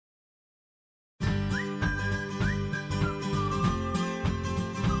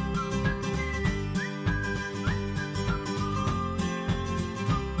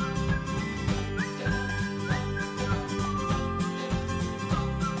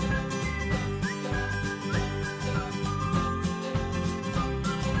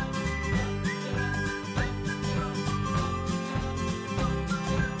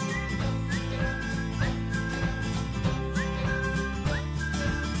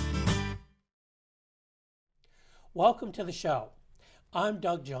Welcome to the show. I'm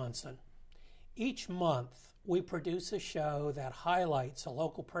Doug Johnson. Each month, we produce a show that highlights a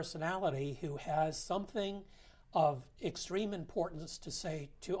local personality who has something of extreme importance to say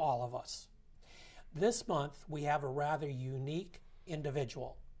to all of us. This month, we have a rather unique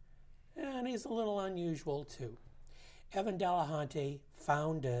individual, and he's a little unusual too. Evan Delahanty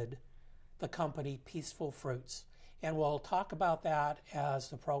founded the company Peaceful Fruits, and we'll talk about that as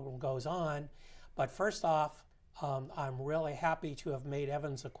the program goes on. But first off, I'm really happy to have made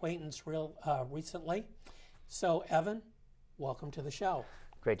Evan's acquaintance recently. So, Evan, welcome to the show.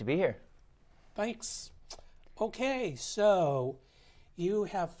 Great to be here. Thanks. Okay, so you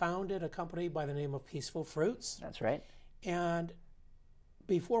have founded a company by the name of Peaceful Fruits. That's right. And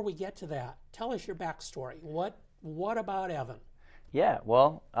before we get to that, tell us your backstory. What about Evan? Yeah,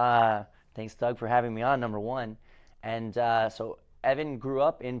 well, thanks, Doug, for having me on, number one. And so Evan grew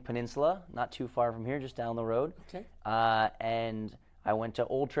up in Peninsula, not too far from here, just down the road. Okay. And I went to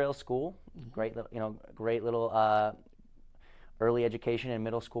Old Trail School, great little early education and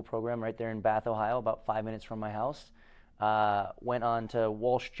middle school program right there in Bath, Ohio, about 5 minutes from my house. Went on to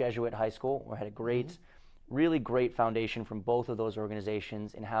Walsh Jesuit High School, where I had a really great foundation from both of those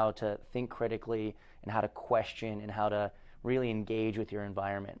organizations in how to think critically and how to question and how to really engage with your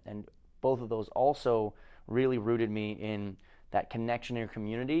environment. And both of those also really rooted me in that connection to your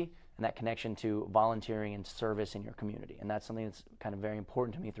community and that connection to volunteering and service in your community. And that's something that's kind of very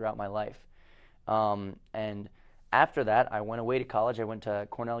important to me throughout my life. And after that, I went away to college. I went to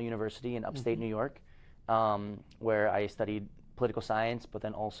Cornell University in upstate New York, where I studied political science, but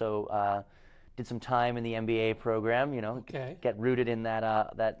then also did some time in the MBA program, get rooted in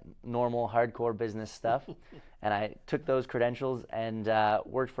that normal hardcore business stuff. And I took those credentials and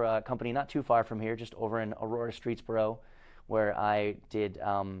worked for a company not too far from here, just over in Aurora, Streetsboro, where I did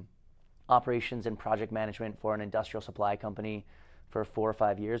operations and project management for an industrial supply company for 4 or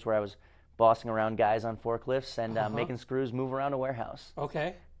 5 years, where I was bossing around guys on forklifts and making screws move around a warehouse.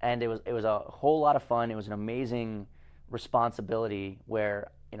 Okay. And it was a whole lot of fun. It was an amazing responsibility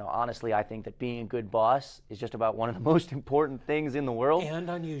where, honestly, I think that being a good boss is just about one of the most important things in the world. And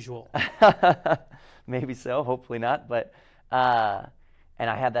unusual. Maybe so, hopefully not. But and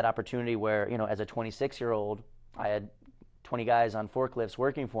I had that opportunity where, as a 26-year-old, I had 20 guys on forklifts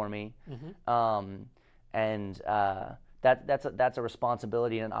working for me, and that's a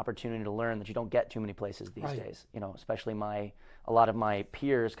responsibility and an opportunity to learn that you don't get too many places these days. Especially a lot of my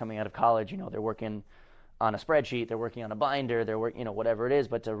peers coming out of college. They're working on a spreadsheet, they're working on a binder, they're working, whatever it is.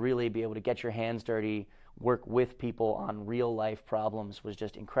 But to really be able to get your hands dirty, work with people on real life problems was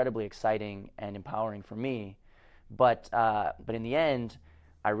just incredibly exciting and empowering for me. But in the end,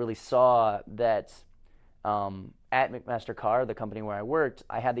 I really saw that at McMaster-Carr, the company where I worked,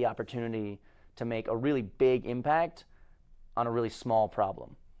 I had the opportunity to make a really big impact on a really small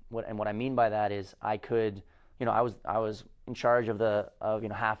problem. What I mean by that is I could, I was in charge of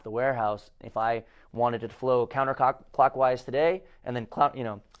half the warehouse. If I wanted it to flow counterclockwise today and then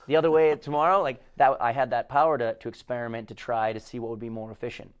the other way tomorrow, like that, I had that power to experiment, to try to see what would be more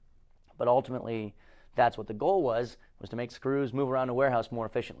efficient. But ultimately, that's what the goal was to make screws move around a warehouse more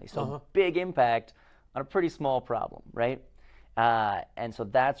efficiently. So big impact on a pretty small problem, right? And so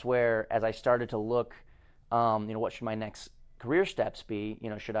that's where, as I started to look, what should my next career steps be?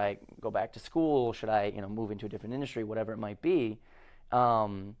 Should I go back to school? Should I, move into a different industry? Whatever it might be.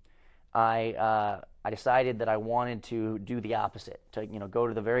 I decided that I wanted to do the opposite, to go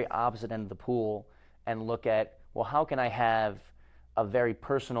to the very opposite end of the pool and look at, well, how can I have a very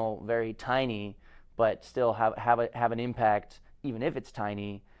personal, very tiny, but still have an impact, even if it's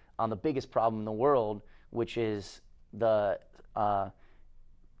tiny, on the biggest problem in the world, which is that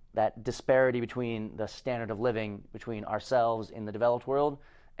disparity between the standard of living between ourselves in the developed world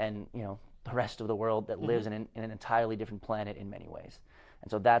and the rest of the world that lives in an entirely different planet in many ways. And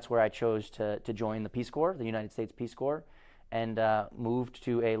so that's where I chose to join the Peace Corps, the United States Peace Corps, and moved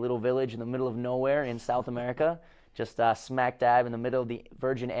to a little village in the middle of nowhere in South America, just smack dab in the middle of the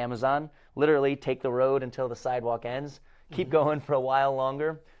Virgin Amazon. Literally take the road until the sidewalk ends, keep going for a while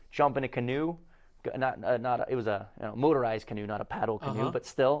longer, jump in a canoe. It was a motorized canoe, not a paddle canoe, but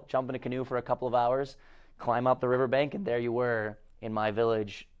still jump in a canoe for a couple of hours, climb up the riverbank, and there you were in my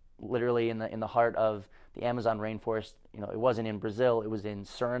village, literally in the heart of the Amazon rainforest. It wasn't in Brazil, it was in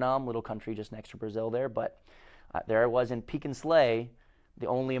Suriname, little country just next to Brazil there. But there I was in Pekin Sleigh, the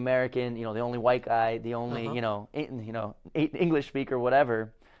only American, the only white guy, the only English speaker,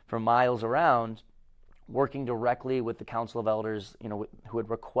 whatever, for miles around, working directly with the Council of Elders, who had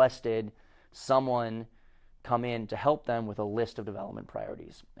requested someone come in to help them with a list of development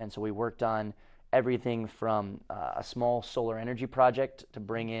priorities. And so we worked on everything from a small solar energy project to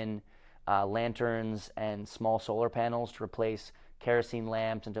bring in lanterns and small solar panels to replace kerosene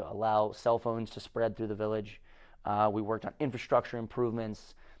lamps and to allow cell phones to spread through the village. We worked on infrastructure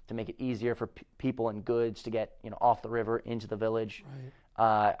improvements to make it easier for people and goods to get off the river into the village.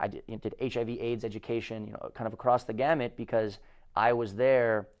 Right. I did HIV/AIDS education, kind of across the gamut, because I was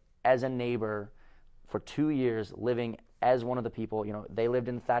there as a neighbor for 2 years, living as one of the people. They lived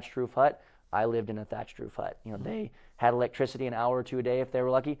in a thatched roof hut. I lived in a thatched roof hut. They had electricity an hour or two a day if they were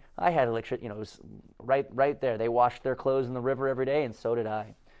lucky. I had electricity. It was right there. They washed their clothes in the river every day, and so did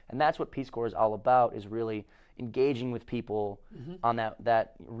I. And that's what Peace Corps is all about, is really engaging with people on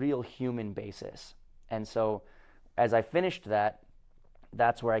that real human basis. And so as I finished that,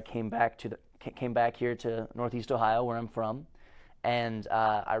 that's where I came back here to Northeast Ohio, where I'm from. And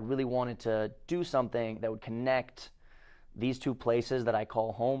I really wanted to do something that would connect these two places that I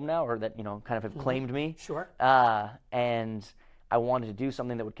call home now, or that kind of have claimed me. Sure. And I wanted to do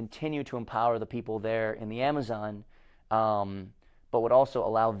something that would continue to empower the people there in the Amazon, but would also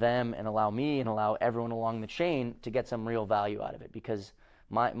allow them and allow me and allow everyone along the chain to get some real value out of it. Because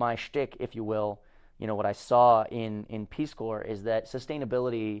my shtick, if you will, what I saw in Peace Corps is that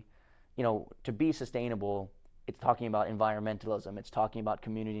sustainability, to be sustainable, it's talking about environmentalism, it's talking about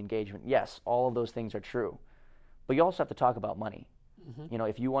community engagement. Yes, all of those things are true. But you also have to talk about money.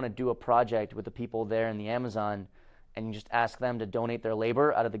 If you want to do a project with the people there in the Amazon and you just ask them to donate their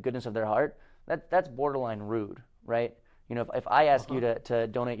labor out of the goodness of their heart, that's borderline rude, right? If I ask you to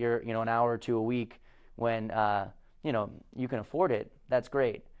donate your an hour or two a week when you can afford it, that's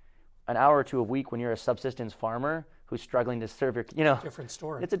great. An hour or two a week when you're a subsistence farmer who's struggling to serve your different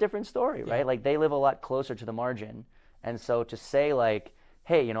story. It's a different story, right? Like, they live a lot closer to the margin. And so to say, like,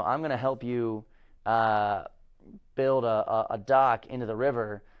 hey, I'm going to help you build a dock into the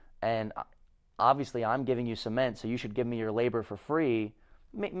river, and obviously I'm giving you cement, so you should give me your labor for free.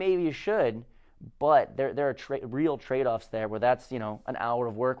 Maybe you should, but there are real trade-offs there, where that's an hour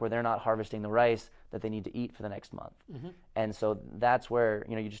of work where they're not harvesting the rice that they need to eat for the next month. And so that's where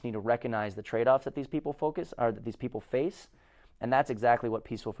you just need to recognize the trade-offs that these people face, and that's exactly what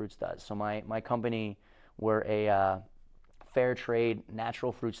Peaceful Fruits does. So my company, we're a fair trade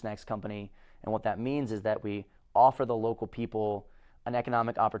natural fruit snacks company, and what that means is that we offer the local people an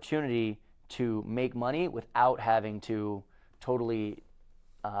economic opportunity to make money without having to totally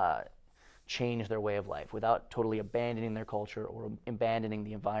change their way of life, without totally abandoning their culture or abandoning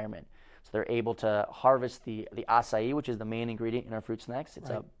the environment. So they're able to harvest the acai, which is the main ingredient in our fruit snacks. It's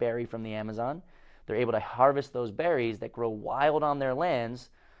a berry from the Amazon. They're able to harvest those berries that grow wild on their lands,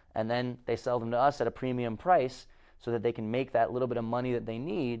 and then they sell them to us at a premium price so that they can make that little bit of money that they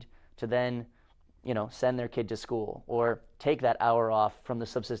need to then send their kid to school, or take that hour off from the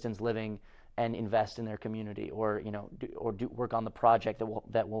subsistence living and invest in their community, or do work on the project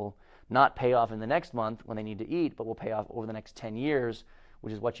that will not pay off in the next month when they need to eat, but will pay off over the next 10 years,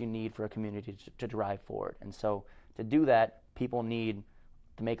 which is what you need for a community to drive forward. And so to do that, people need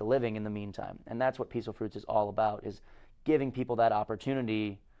to make a living in the meantime. And that's what Peaceful Fruits is all about, is giving people that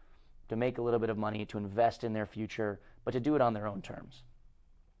opportunity to make a little bit of money, to invest in their future, but to do it on their own terms.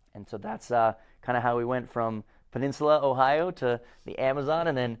 And so that's kind of how we went from Peninsula, Ohio to the Amazon,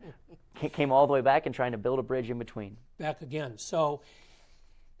 and then came all the way back and trying to build a bridge in between. Back again. So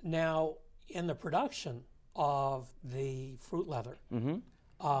now, in the production of the fruit leather,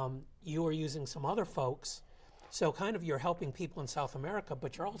 you are using some other folks. So kind of you're helping people in South America,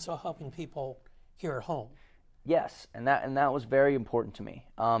 but you're also helping people here at home. Yes, and that was very important to me.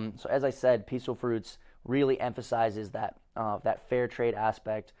 So as I said, Peaceful Fruits really emphasizes that fair trade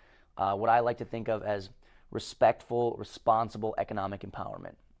aspect, what I like to think of as respectful, responsible economic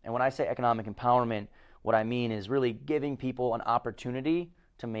empowerment. And when I say economic empowerment, what I mean is really giving people an opportunity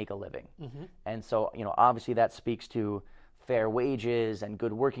to make a living. And so, obviously that speaks to fair wages and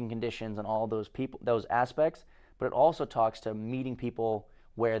good working conditions and all those aspects, but it also talks to meeting people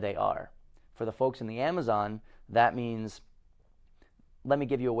where they are. For the folks in the Amazon, that means, let me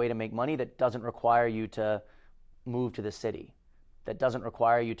give you a way to make money that doesn't require you to move to the city, that doesn't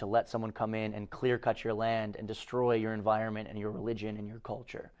require you to let someone come in and clear cut your land and destroy your environment and your religion and your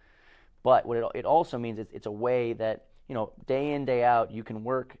culture. But what it also means is it's a way that, day in, day out, you can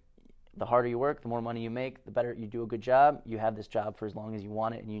work. The harder you work, the more money you make, the better you do a good job. You have this job for as long as you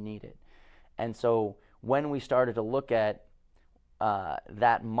want it and you need it. And so when we started to look at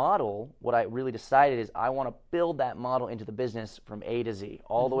that model, what I really decided is I want to build that model into the business from A to Z,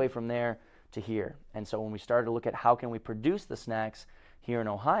 all the way from there to here. And so when we started to look at how can we produce the snacks here in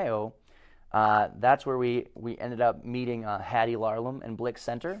Ohio, that's where we ended up meeting Hattie Larlam and Blick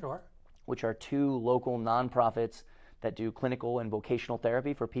Center, which are 2 local nonprofits that do clinical and vocational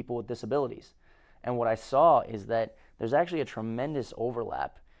therapy for people with disabilities. And what I saw is that there's actually a tremendous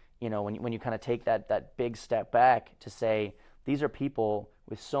overlap, when you kind of take that big step back to say, these are people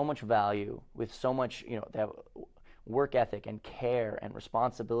with so much value, with so much, they have work ethic and care and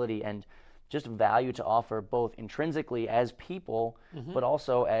responsibility and just value to offer, both intrinsically as people, but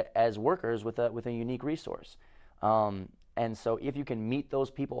also as workers with a unique resource. And so if you can meet those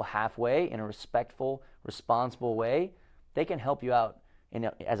people halfway in a respectful, responsible way, they can help you out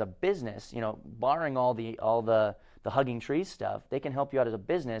as a business, barring all the hugging trees stuff. They can help you out as a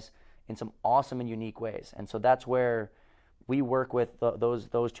business in some awesome and unique ways. And so that's where we work with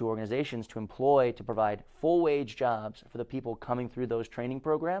those 2 organizations to provide full wage jobs for the people coming through those training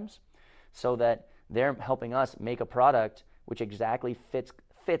programs, so that they're helping us make a product which exactly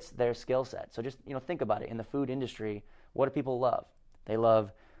fits their skill set. So just think about it. In the food industry, what do people love? They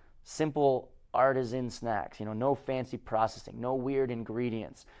love simple artisan snacks, no fancy processing, no weird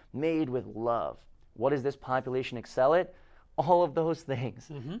ingredients, made with love. What does this population excel at? All of those things,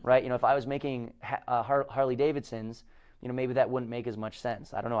 right? If I was making Harley Davidsons, maybe that wouldn't make as much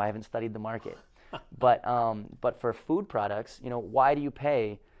sense. I don't know. I haven't studied the market. But for food products, why do you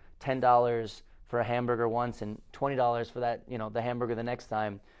pay $10 for a hamburger once and $20 for that, the hamburger the next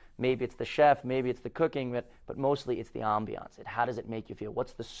time? Maybe it's the chef, maybe it's the cooking, but mostly it's the ambiance. How does it make you feel?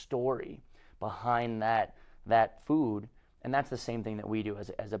 What's the story behind that food? And that's the same thing that we do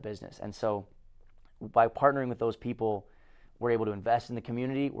as a business. And so by partnering with those people, we're able to invest in the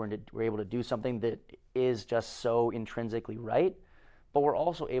community. We're able to do something that is just so intrinsically right, but we're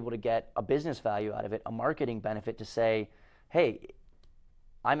also able to get a business value out of it, a marketing benefit to say, hey,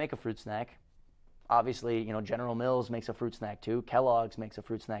 I make a fruit snack. Obviously, General Mills makes a fruit snack too. Kellogg's makes a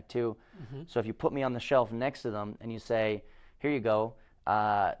fruit snack too. So if you put me on the shelf next to them and you say, here you go,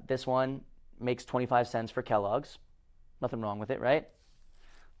 this one makes 25 cents for Kellogg's. Nothing wrong with it, right?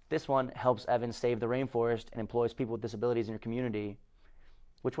 This one helps Evan save the rainforest and employs people with disabilities in your community.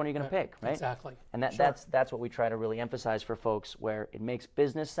 Which one are you going to pick, right? Exactly. And that's what we try to really emphasize for folks, where it makes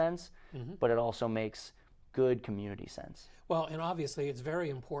business sense, but it also makes good community sense. Well, and obviously it's very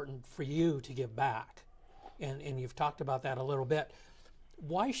important for you to give back, and you've talked about that a little bit.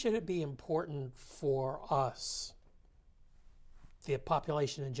 Why should it be important for us, the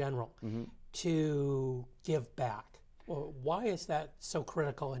population in general, to give back? Well, why is that so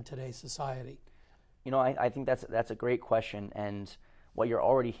critical in today's society? I think that's a great question, and what you're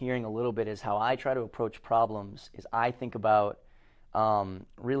already hearing a little bit is how I try to approach problems. Is I think about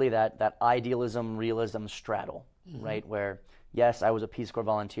really that idealism, realism straddle, right? Where, yes, I was a Peace Corps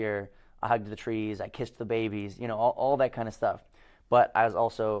volunteer, I hugged the trees, I kissed the babies, all that kind of stuff. But I was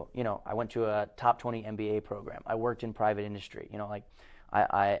also, I went to a top 20 MBA program. I worked in private industry.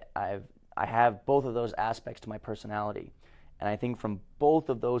 I have both of those aspects to my personality. And I think from both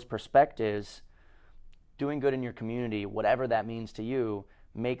of those perspectives, doing good in your community, whatever that means to you,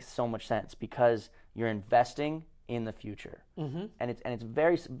 makes so much sense, because you're investing in the future. And it's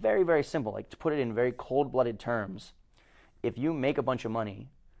very, very, very simple. Like, to put it in very cold-blooded terms, if you make a bunch of money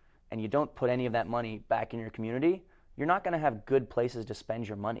and you don't put any of that money back in your community, you're not going to have good places to spend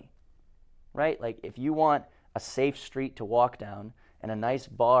your money, right? Like, if you want a safe street to walk down and a nice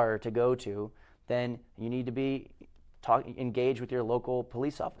bar to go to, then you need to be engage with your local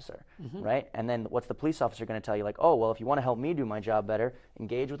police officer, right? And then what's the police officer going to tell you? Like, oh, well, if you want to help me do my job better,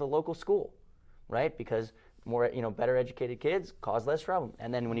 engage with a local school, right? Because more, better educated kids cause less trouble.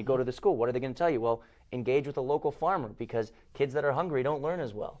 And then when you go to the school, what are they going to tell you? Well, engage with a local farmer, because kids that are hungry don't learn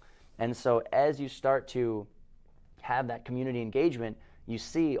as well. And so as you start to have that community engagement, you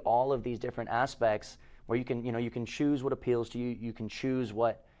see all of these different aspects where you can choose what appeals to you, you can choose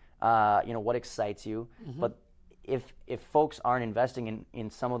what what excites you. But if folks aren't investing in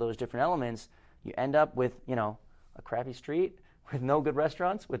some of those different elements, you end up with a crappy street, with no good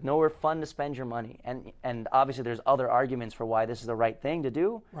restaurants, with nowhere fun to spend your money. And obviously there's other arguments for why this is the right thing to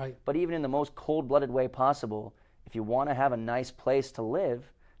do. Right. But even in the most cold-blooded way possible, if you want to have a nice place to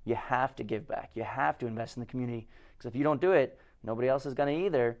live, you have to give back. You have to invest in the community, because if you don't do it, nobody else is going to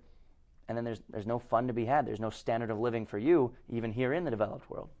either. And then there's no fun to be had. There's no standard of living for you, even here in the developed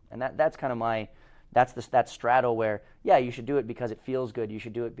world. And that's kind of that straddle where, yeah, you should do it because it feels good. You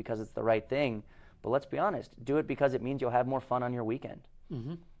should do it because it's the right thing. But let's be honest, do it because it means you'll have more fun on your weekend.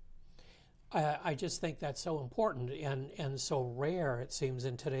 I just think that's so important and so rare, it seems,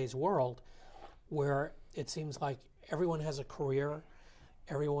 in today's world, where it seems like everyone has a career,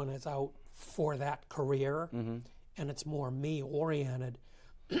 everyone is out for that career, and it's more me-oriented.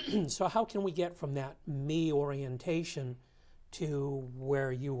 So how can we get from that me orientation to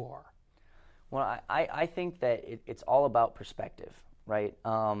where you are? Well, I think that it's all about perspective, right?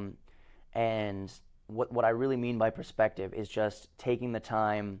 And what I really mean by perspective is just taking the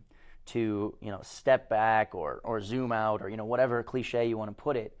time to, step back or zoom out, or, whatever cliche you want to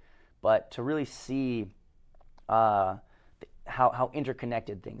put it, but to really see how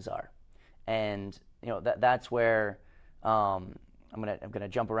interconnected things are. And, that's where I'm gonna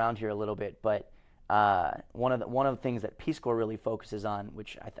jump around here a little bit, but one of the things that Peace Corps really focuses on,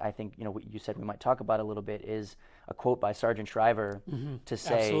 which I think you said we might talk about a little bit, is a quote by Sergeant Shriver to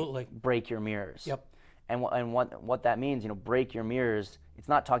say, Absolutely. "Break your mirrors." Yep. And what that means, break your mirrors. It's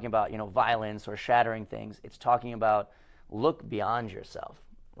not talking about violence or shattering things. It's talking about look beyond yourself,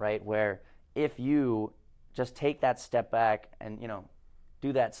 right? Where if you just take that step back and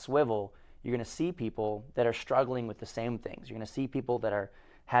do that swivel, you're going to see people that are struggling with the same things. You're going to see people that are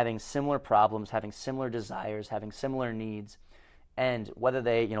having similar problems, having similar desires, having similar needs, and whether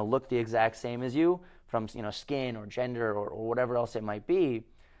they look the exact same as you from skin or gender or whatever else it might be,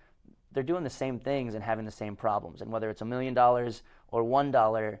 they're doing the same things and having the same problems. And whether it's $1 million or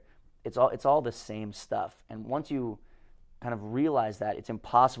 $1, it's all the same stuff. And once you kind of realize that, it's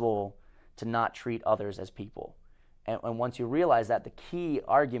impossible to not treat others as people. And once you realize that, the key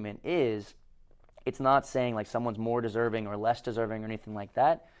argument is, it's not saying like someone's more deserving or less deserving or anything like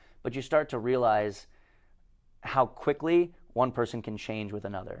that, but you start to realize how quickly one person can change with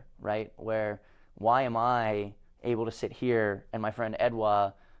another, right? Where, why am I able to sit here and my friend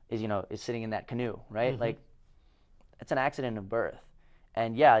Edwa is sitting in that canoe, right? Like, it's an accident of birth.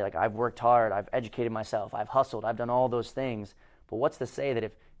 And yeah, like, I've worked hard, I've educated myself, I've hustled, I've done all those things, but what's to say that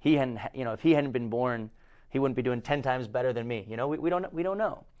if he hadn't been born, he wouldn't be doing 10 times better than me? We don't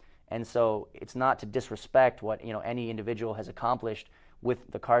know. And so it's not to disrespect what any individual has accomplished with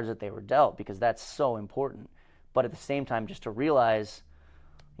the cards that they were dealt, because that's so important. But at the same time, just to realize,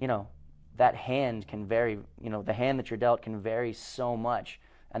 that hand can vary. The hand that you're dealt can vary so much,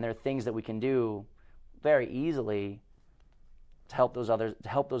 and there are things that we can do very easily to help those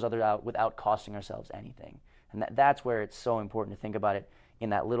others out without costing ourselves anything. And that's where it's so important to think about it in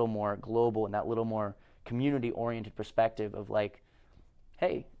that little more global and that little more community-oriented perspective of like,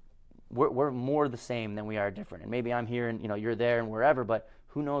 hey, we're more the same than we are different. And maybe I'm here and you're there and wherever, but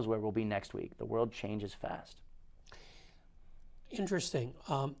who knows where we'll be next week. The world changes fast. Interesting.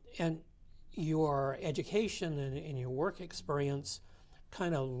 And your education and your work experience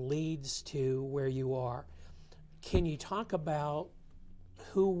kind of leads to where you are. Can you talk about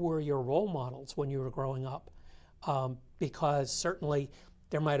who were your role models when you were growing up? Because certainly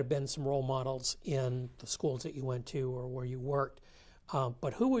there might have been some role models in the schools that you went to or where you worked.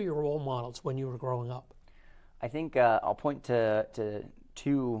 But who were your role models when you were growing up? I think I'll point to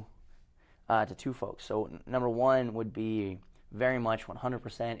two folks. So number one would be very much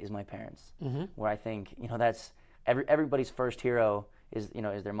 100% is my parents, where I think that's everybody's first hero is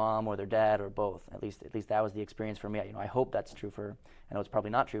their mom or their dad or both. At least that was the experience for me. I hope that's true for. I know it's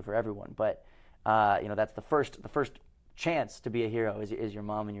probably not true for everyone, but that's the first chance to be a hero is your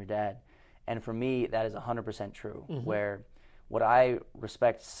mom and your dad. And for me, that is 100% true. Where what I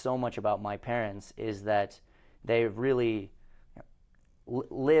respect so much about my parents is that they've really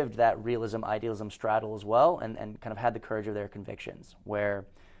lived that realism, idealism straddle as well, and kind of had the courage of their convictions, where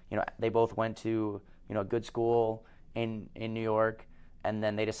they both went to a good school in New York, and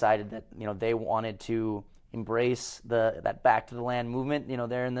then they decided that they wanted to embrace that back to the land movement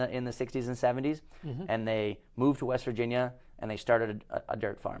there in the 60s and 70s, and they moved to West Virginia and they started a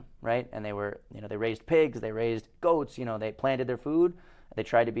dirt farm, right? And they were they raised pigs, they raised goats, they planted their food, they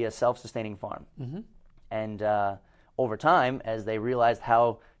tried to be a self-sustaining farm. And over time, as they realized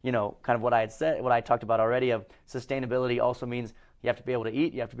how kind of what I talked about already, of sustainability also means you have to be able to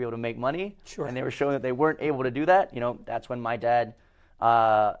eat, you have to be able to make money. Sure. And they were showing that they weren't able to do that. That's when my dad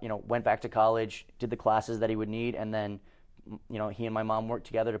went back to college, did the classes that he would need, and then he and my mom worked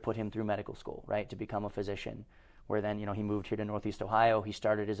together to put him through medical school, right, to become a physician, where then he moved here to Northeast Ohio, he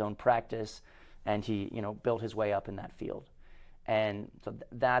started his own practice, and he built his way up in that field. And so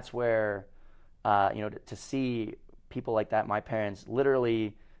that's where to see people like that, my parents,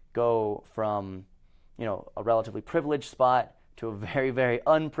 literally go from a relatively privileged spot to a very, very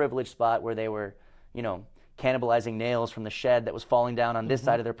unprivileged spot, where they were cannibalizing nails from the shed that was falling down on this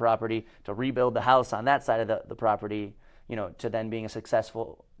side of their property to rebuild the house on that side of the property, to then being a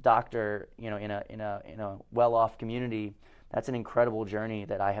successful doctor, in a well-off community. That's an incredible journey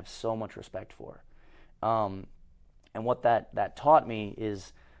that I have so much respect for. And what that taught me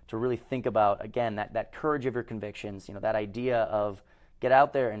is to really think about, again, that courage of your convictions, that idea of get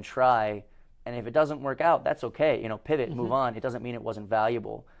out there and try, and if it doesn't work out, that's okay, pivot, move on. It doesn't mean it wasn't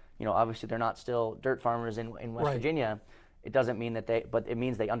valuable. obviously they're not still dirt farmers in West Right. Virginia. It doesn't mean that but it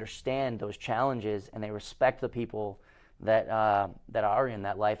means they understand those challenges and they respect the people that are in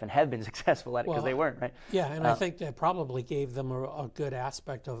that life and have been successful at it, because they weren't, right? Yeah, and I think that probably gave them a good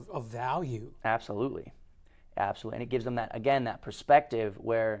aspect of value. Absolutely. Absolutely. And it gives them that perspective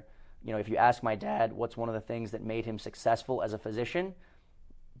where, if you ask my dad what's one of the things that made him successful as a physician,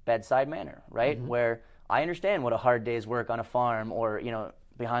 bedside manner, right? Where I understand what a hard day's work on a farm or,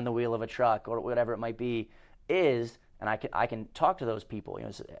 behind the wheel of a truck or whatever it might be is, and I can talk to those people,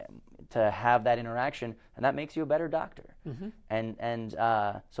 to have that interaction, and that makes you a better doctor. And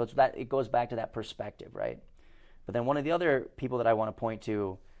so it goes back to that perspective, right? But then one of the other people that I want to point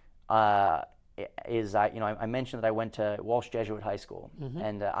to is I mentioned that I went to Walsh Jesuit High School,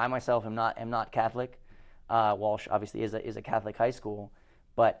 and I myself am not Catholic. Walsh obviously is a Catholic high school,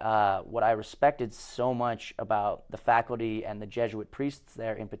 but what I respected so much about the faculty and the Jesuit priests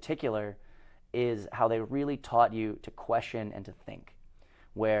there in particular is how they really taught you to question and to think,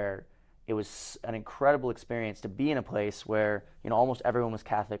 where it was an incredible experience to be in a place where almost everyone was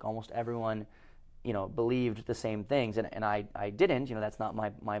Catholic, almost everyone believed the same things, and I didn't, that's not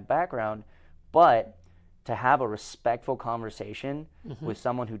my background, but to have a respectful conversation with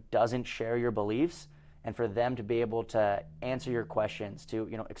someone who doesn't share your beliefs, and for them to be able to answer your questions,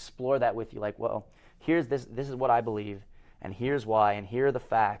 to explore that with you, like, well, this is what I believe, and here's why, and here are the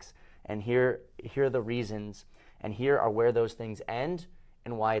facts, and here are the reasons, and here are where those things end,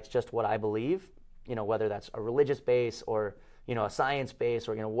 and why it's just what I believe, whether that's a religious base or a science base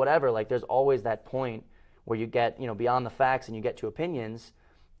or whatever. Like, there's always that point where you get beyond the facts and you get to opinions,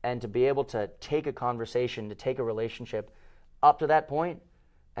 and to be able to take a conversation, to take a relationship up to that point,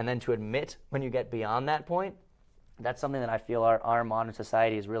 and then to admit when you get beyond that point, that's something that I feel our modern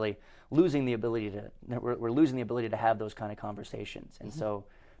society is really losing the ability to. We're losing the ability to have those kind of conversations, and so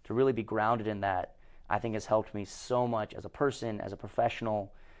to really be grounded in that, I think has helped me so much as a person, as a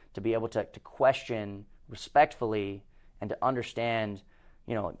professional, to be able to question respectfully and to understand,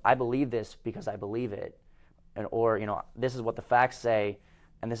 I believe this because I believe it, or this is what the facts say,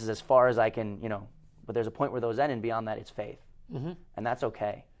 and this is as far as I can, but there's a point where those end, and beyond that, it's faith, and that's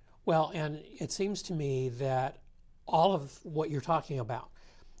okay. Well, and it seems to me that all of what you're talking about,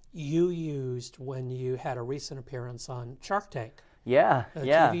 you used when you had a recent appearance on Shark Tank. Yeah, a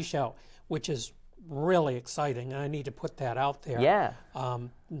yeah. TV show, which is really exciting. I need to put that out there. Yeah.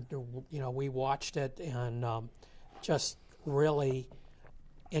 We watched it and just really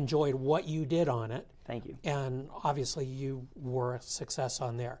enjoyed what you did on it. Thank you. And obviously you were a success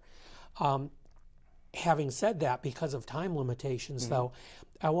on there. Having said that, because of time limitations, though,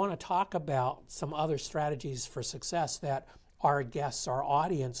 I want to talk about some other strategies for success that our guests, our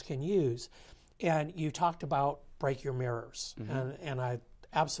audience can use. And you talked about break your mirrors, and I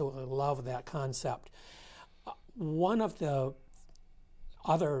absolutely love that concept. One of the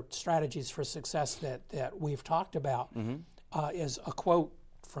other strategies for success that we've talked about is a quote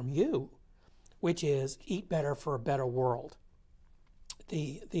from you, which is eat better for a better world.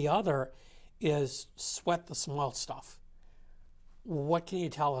 The other is sweat the small stuff. What can you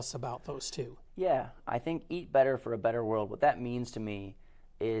tell us about those two? Yeah, I think eat better for a better world, what that means to me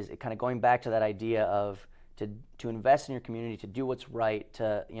is it kind of going back to that idea of to invest in your community, to do what's right,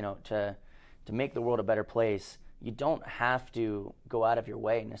 to make the world a better place. You don't have to go out of your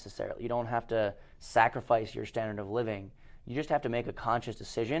way necessarily. You don't have to sacrifice your standard of living. You just have to make a conscious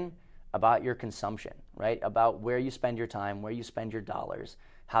decision about your consumption, right? About where you spend your time, where you spend your dollars,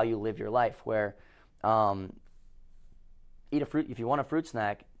 how you live your life. Where eat a fruit, if you want a fruit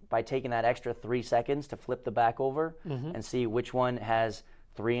snack, by taking that extra 3 seconds to flip the back over and see which one has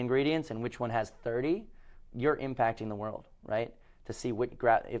 3 ingredients and which one has 30, you're impacting the world, right? To see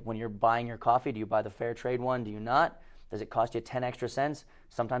when you're buying your coffee, do you buy the fair trade one? Do you not? Does it cost you 10 extra cents?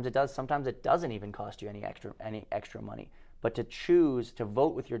 Sometimes it does. Sometimes it doesn't even cost you any extra money. But to choose to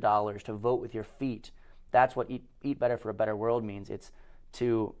vote with your dollars, to vote with your feet, that's what eat better for a better world means. It's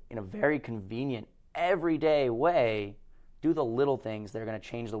to, in a very convenient, everyday way, do the little things that are going to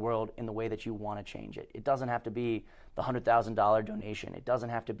change the world in the way that you want to change it. It doesn't have to be the $100,000 donation. It doesn't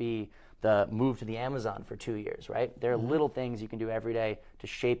have to be the move to the Amazon for 2 years, right? There are little things you can do every day to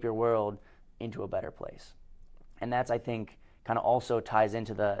shape your world into a better place. And that's, I think, kind of also ties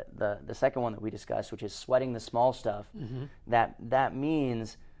into the second one that we discussed, which is sweating the small stuff. That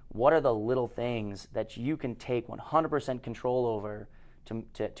means, what are the little things that you can take 100% control over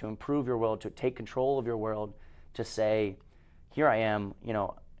to improve your world, to take control of your world, to say, here I am,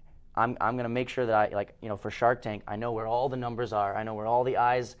 I'm going to make sure that for Shark Tank, I know where all the numbers are. I know where all the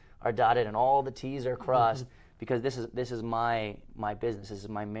I's are dotted and all the T's are crossed, because this is my business, this is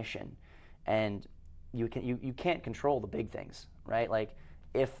my mission, and you can't control the big things, right? Like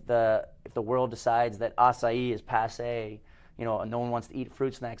if the world decides that acai is passé, you know, and no one wants to eat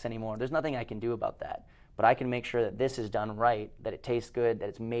fruit snacks anymore, there's nothing I can do about that. But I can make sure that this is done right, that it tastes good, that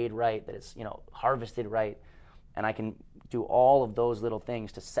it's made right, that it's, you know, harvested right, and I can do all of those little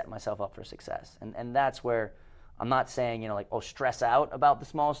things to set myself up for success. And that's where I'm not saying, you know, like, oh, stress out about the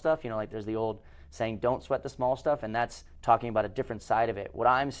small stuff. You know, like there's the old saying, don't sweat the small stuff, and that's talking about a different side of it. What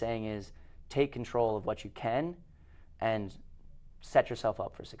I'm saying is take control of what you can and set yourself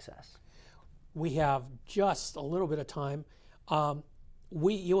up for success. We have just a little bit of time.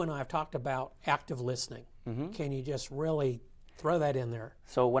 You and I have talked about active listening. Mm-hmm. Can you just really throw that in there?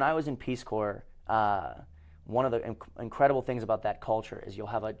 So when I was in Peace Corps, one of the incredible things about that culture is you'll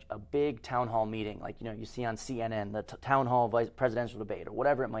have a big town hall meeting, like, you know, you see on CNN, the town hall presidential debate or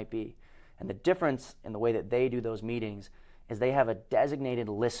whatever it might be. And the difference in the way that they do those meetings is they have a designated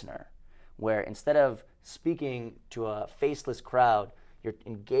listener, where instead of speaking to a faceless crowd, you're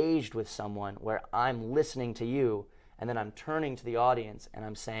engaged with someone where I'm listening to you, and then I'm turning to the audience and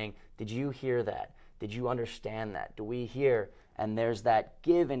I'm saying, did you hear that? Did you understand that? Do we hear? And there's that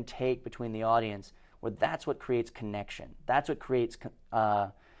give and take between the audience, where that's what creates connection. That's what creates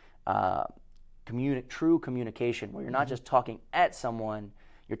true communication, where you're not just talking at someone,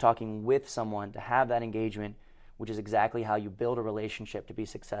 you're talking with someone to have that engagement, which is exactly how you build a relationship to be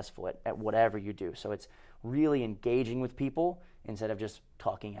successful at whatever you do. So it's really engaging with people instead of just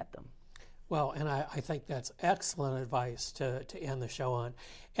talking at them. Well, and I think that's excellent advice to end the show on.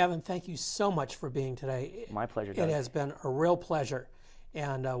 Evan, thank you so much for being today. My pleasure, Doug. It has been a real pleasure,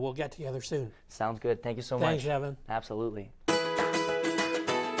 and we'll get together soon. Sounds good. Thank you so much. Thanks, Evan. Absolutely.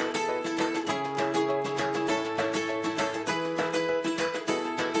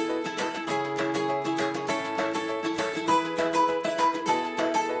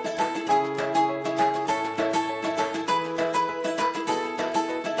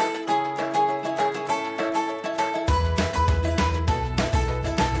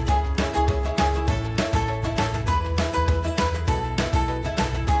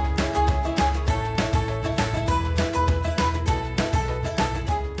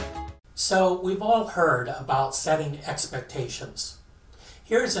 So we've all heard about setting expectations.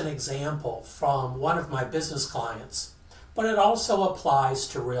 Here's an example from one of my business clients, but it also applies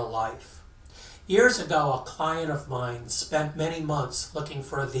to real life. Years ago, a client of mine spent many months looking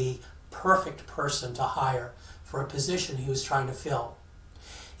for the perfect person to hire for a position he was trying to fill.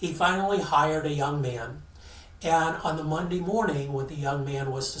 He finally hired a young man, and on the Monday morning when the young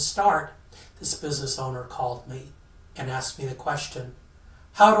man was to start, this business owner called me and asked me the question,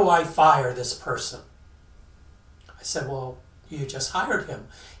 how do I fire this person? I said, well, you just hired him.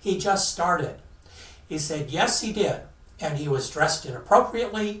 He just started. He said, yes, he did. And he was dressed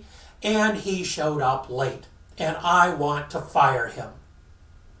inappropriately, and he showed up late. And I want to fire him.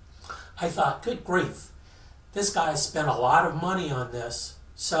 I thought, good grief. This guy spent a lot of money on this,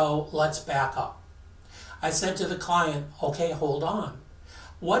 so let's back up. I said to the client, okay, hold on.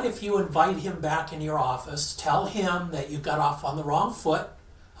 What if you invite him back in your office, tell him that you got off on the wrong foot,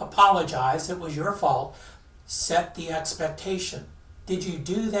 apologize, it was your fault, set the expectation. Did you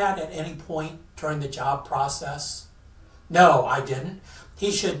do that at any point during the job process? No, I didn't. He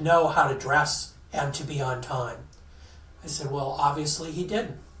should know how to dress and to be on time. I said, well, obviously he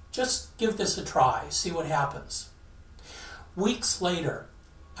didn't. Just give this a try, see what happens. Weeks later,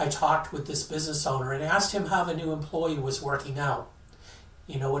 I talked with this business owner and asked him how the new employee was working out.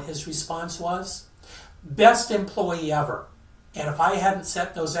 You know what his response was? Best employee ever. And if I hadn't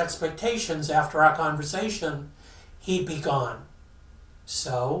set those expectations after our conversation, he'd be gone.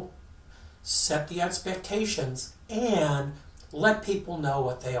 So, set the expectations and let people know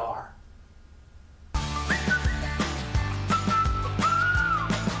what they are.